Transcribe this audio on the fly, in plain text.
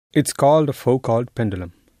It's called a Foucault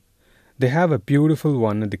Pendulum. They have a beautiful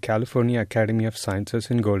one at the California Academy of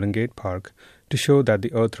Sciences in Golden Gate Park to show that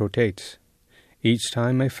the Earth rotates. Each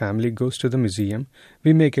time my family goes to the museum,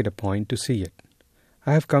 we make it a point to see it.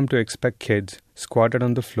 I have come to expect kids squatted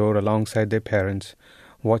on the floor alongside their parents,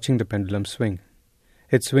 watching the pendulum swing.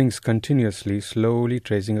 It swings continuously, slowly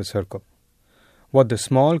tracing a circle. What the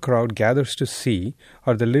small crowd gathers to see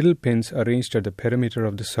are the little pins arranged at the perimeter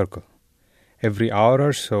of the circle. Every hour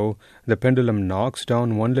or so, the pendulum knocks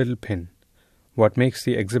down one little pin. What makes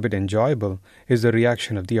the exhibit enjoyable is the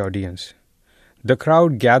reaction of the audience. The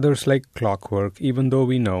crowd gathers like clockwork, even though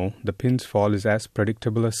we know the pin's fall is as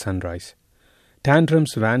predictable as sunrise.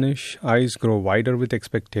 Tantrums vanish, eyes grow wider with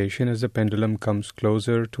expectation as the pendulum comes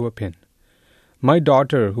closer to a pin. My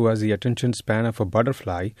daughter, who has the attention span of a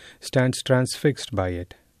butterfly, stands transfixed by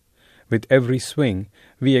it. With every swing,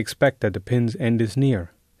 we expect that the pin's end is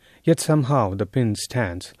near. Yet somehow the pin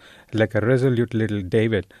stands, like a resolute little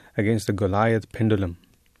David against the Goliath pendulum.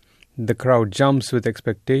 The crowd jumps with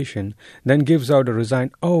expectation, then gives out a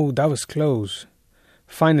resigned, "Oh, that was close."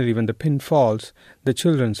 Finally, when the pin falls, the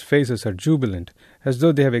children's faces are jubilant, as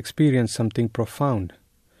though they have experienced something profound.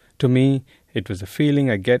 To me, it was a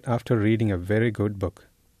feeling I get after reading a very good book.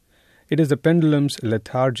 It is the pendulum's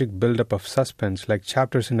lethargic buildup of suspense, like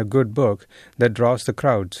chapters in a good book, that draws the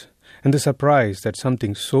crowds, and the surprise that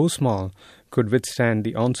something so small could withstand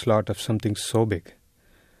the onslaught of something so big,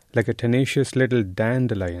 like a tenacious little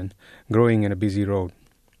dandelion growing in a busy road.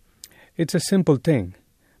 It's a simple thing,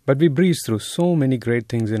 but we breeze through so many great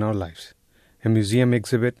things in our lives. A museum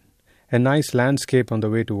exhibit, a nice landscape on the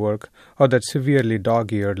way to work, or that severely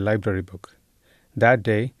dog-eared library book. That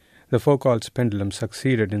day, the Foucault's pendulum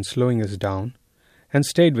succeeded in slowing us down and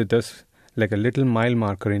stayed with us like a little mile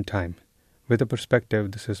marker in time. With a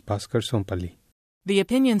perspective, this is Bhaskar Sompalli. The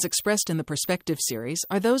opinions expressed in the Perspective series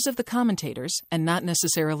are those of the commentators and not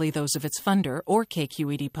necessarily those of its funder or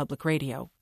KQED Public Radio.